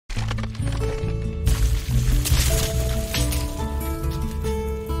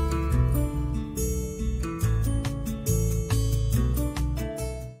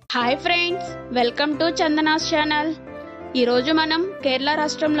Hi friends, welcome to Chandana's channel. ఈరోజు మనం కేరళ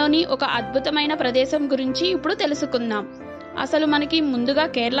రాష్ట్రంలోని ఒక అద్భుతమైన ప్రదేశం గురించి ఇప్పుడు తెలుసుకుందాం. అసలు మనకి ముందుగా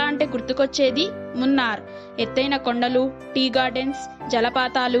కేరళ అంటే గుర్తుకొచ్చేది మున్నార్. ఎత్తైన కొండలు, టీ గార్డెన్స్,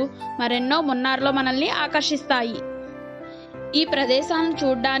 జలపాతాలు మరెన్నో మున్నార్లో మనల్ని ఆకర్షిస్తాయి. ఈ ప్రదేశాలను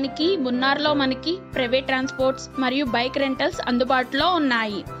చూడడానికి మున్నార్లో మనకి ప్రైవేట్ ట్రాన్స్పోర్ట్స్ మరియు బైక్ రెంటల్స్ అందుబాటులో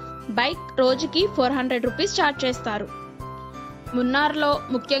ఉన్నాయి. బైక్ రోజుకి 400 రూపీస్ ఛార్జ్ చేస్తారు. మున్నార్లో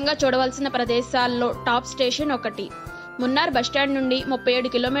ముఖ్యంగా చూడవలసిన ప్రదేశాల్లో టాప్ స్టేషన్ ఒకటి. మున్నార్ బస్టాండ్ నుండి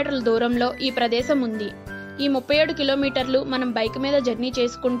 37 కిలోమీటర్ల దూరంలో ఈ ప్రదేశం ఉంది. ఈ 37 కిలోమీటర్లు మనం బైక్ మీద జర్నీ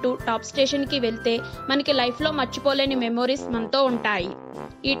చేసుకుంటూ టాప్ స్టేషన్కి వెళ్తే మనకి లైఫ్లో మర్చిపోలేని మెమోరీస్ మనతో ఉంటాయి.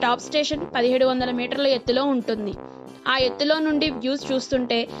 ఈ టాప్ స్టేషన్ 1700 మీటర్ల ఎత్తులో ఉంటుంది. ఆ ఎత్తులో నుండి వ్యూస్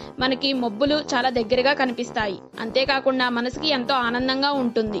చూస్తుంటే మనకి మబ్బులు చాలా దగ్గరగా కనిపిస్తాయి. అంతేకాకుండా మనసుకి ఎంతో ఆనందంగా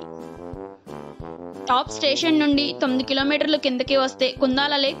ఉంటుంది. టాప్ స్టేషన్ నుండి 9 కిలోమీటర్లు కిందకి వస్తే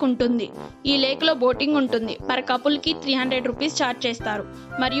కుందాల లేక్ ఉంటుంది. ఈ లేక్ లో బోటింగ్ ఉంటుంది. పర్ కపుల్ కి 300 రూపీస్ ఛార్జ్ చేస్తారు.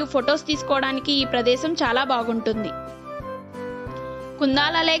 మరియు ఫొటోస్ తీసుకోవడానికి ఈ ప్రదేశం చాలా బాగుంటుంది.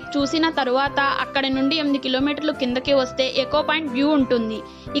 కుందాల లేక్ చూసిన తరువాత అక్కడ నుండి 8 కిలోమీటర్లు కిందకి వస్తే ఎకో పాయింట్ వ్యూ ఉంటుంది.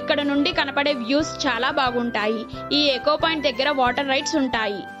 ఇక్కడ నుండి కనపడే వ్యూస్ చాలా బాగుంటాయి. ఈ ఎకో పాయింట్ దగ్గర వాటర్ రైడ్స్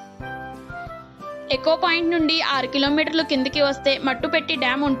ఉంటాయి. ఎకో పాయింట్ నుండి 6 కిలోమీటర్లు కిందకి వస్తే మట్టుపెట్టి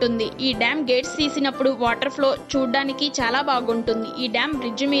డ్యామ్ ఉంటుంది. ఈ డ్యామ్ గేట్స్ తీసినప్పుడు వాటర్ ఫ్లో చూడడానికి చాలా బాగుంటుంది. ఈ డ్యామ్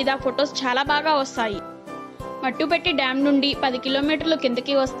బ్రిడ్జ్ మీద ఫొటోస్ చాలా బాగా వస్తాయి. మట్టుపెట్టి డ్యామ్ నుండి 10 కిలోమీటర్లు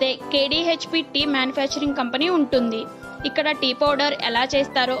కిందకి వస్తే KDHP టీ మ్యానుఫ్యాక్చరింగ్ కంపెనీ ఉంటుంది. ఇక్కడ టీ పౌడర్ ఎలా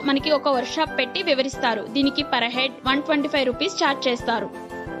చేస్తారో మనకి ఒక వర్క్షాప్ పెట్టి వివరిస్తారు. దీనికి పర్ హెడ్ 125 రూపీస్ ఛార్జ్ చేస్తారు.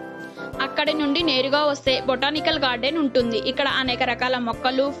 అక్కడి నుండి నేరుగా వస్తే బొటానికల్ గార్డెన్ ఉంటుంది. ఇక్కడ అనేక రకాల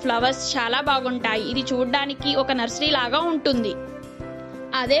మొక్కలు, ఫ్లవర్స్ చాలా బాగుంటాయి. ఇది చూడడానికి ఒక నర్సరీ లాగా ఉంటుంది.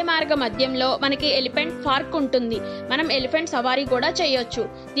 అదే మార్గ మధ్యంలో మనకి ఎలిఫెంట్ పార్క్ ఉంటుంది. మనం ఎలిఫెంట్ సవారీ కూడా చేయొచ్చు.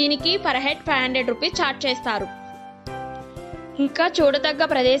 దీనికి పర్ హెడ్ 500 రూపీస్ ఛార్జ్ చేస్తారు. ఇంకా చూడదగ్గ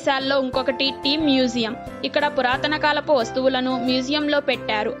ప్రదేశాల్లో ఇంకొకటి టీ మ్యూజియం. ఇక్కడ పురాతన కాలపు వస్తువులను మ్యూజియంలో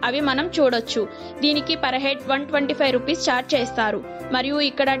పెట్టారు. అవి మనం చూడొచ్చు. దీనికి పర్ హెడ్ 125 రూపీస్ ఛార్జ్ చేస్తారు. మరియు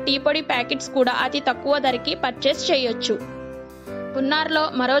ఇక్కడ టీ పొడి ప్యాకెట్స్ కూడా అతి తక్కువ ధరకి పర్చేస్ చేయొచ్చు. మున్నార్లో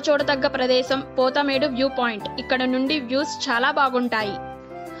మరో చూడదగ్గ ప్రదేశం పోతమేడు వ్యూ పాయింట్. ఇక్కడ నుండి వ్యూస్ చాలా బాగుంటాయి.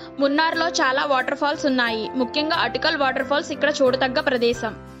 మున్నార్లో చాలా వాటర్ ఫాల్స్ ఉన్నాయి. ముఖ్యంగా అటుకల్ వాటర్ ఫాల్స్ ఇక్కడ చూడదగ్గ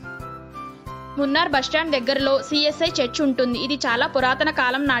ప్రదేశం. మున్నార్ బస్టాండ్ దగ్గరలో CSI చర్చ్ ఉంటుంది. ఇది చాలా పురాతన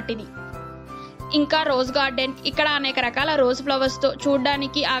కాలం నాటిది. ఇంకా రోజ్ గార్డెన్. ఇక్కడ అనేక రకాల రోజ్ ఫ్లవర్స్ తో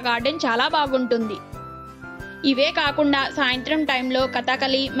చూడడానికి ఆ గార్డెన్ చాలా బాగుంటుంది. ఇవే కాకుండా సాయంత్రం టైంలో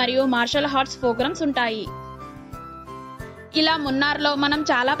కథాకళి మరియు మార్షల్ ఆర్ట్స్ ప్రోగ్రామ్స్ ఉంటాయి. ఇలా మున్నార్లో మనం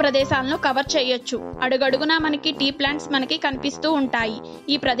చాలా ప్రదేశాలను కవర్ చేయొచ్చు. అడుగడుగునా మనకి టీ ప్లాంట్స్ మనకి కనిపిస్తూ ఉంటాయి.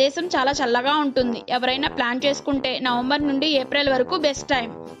 ఈ ప్రదేశం చాలా చల్లగా ఉంటుంది. ఎవరైనా ప్లాన్ చేసుకుంటే నవంబర్ నుండి ఏప్రిల్ వరకు బెస్ట్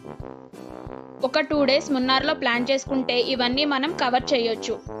టైం. ఒక 2 డేస్ మున్నార్లో ప్లాన్ చేసుకుంటే ఇవన్నీ మనం కవర్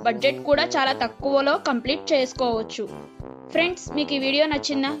చేయొచ్చు. బడ్జెట్ కూడా చాలా తక్కువలో కంప్లీట్ చేసుకోవచ్చు. ఫ్రెండ్స్, మీకు ఈ వీడియో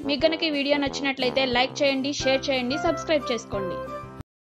నచ్చిందా? మీకు గనుక ఈ వీడియో నచ్చినట్లయితే లైక్ చేయండి, షేర్ చేయండి, సబ్స్క్రైబ్ చేసుకోండి.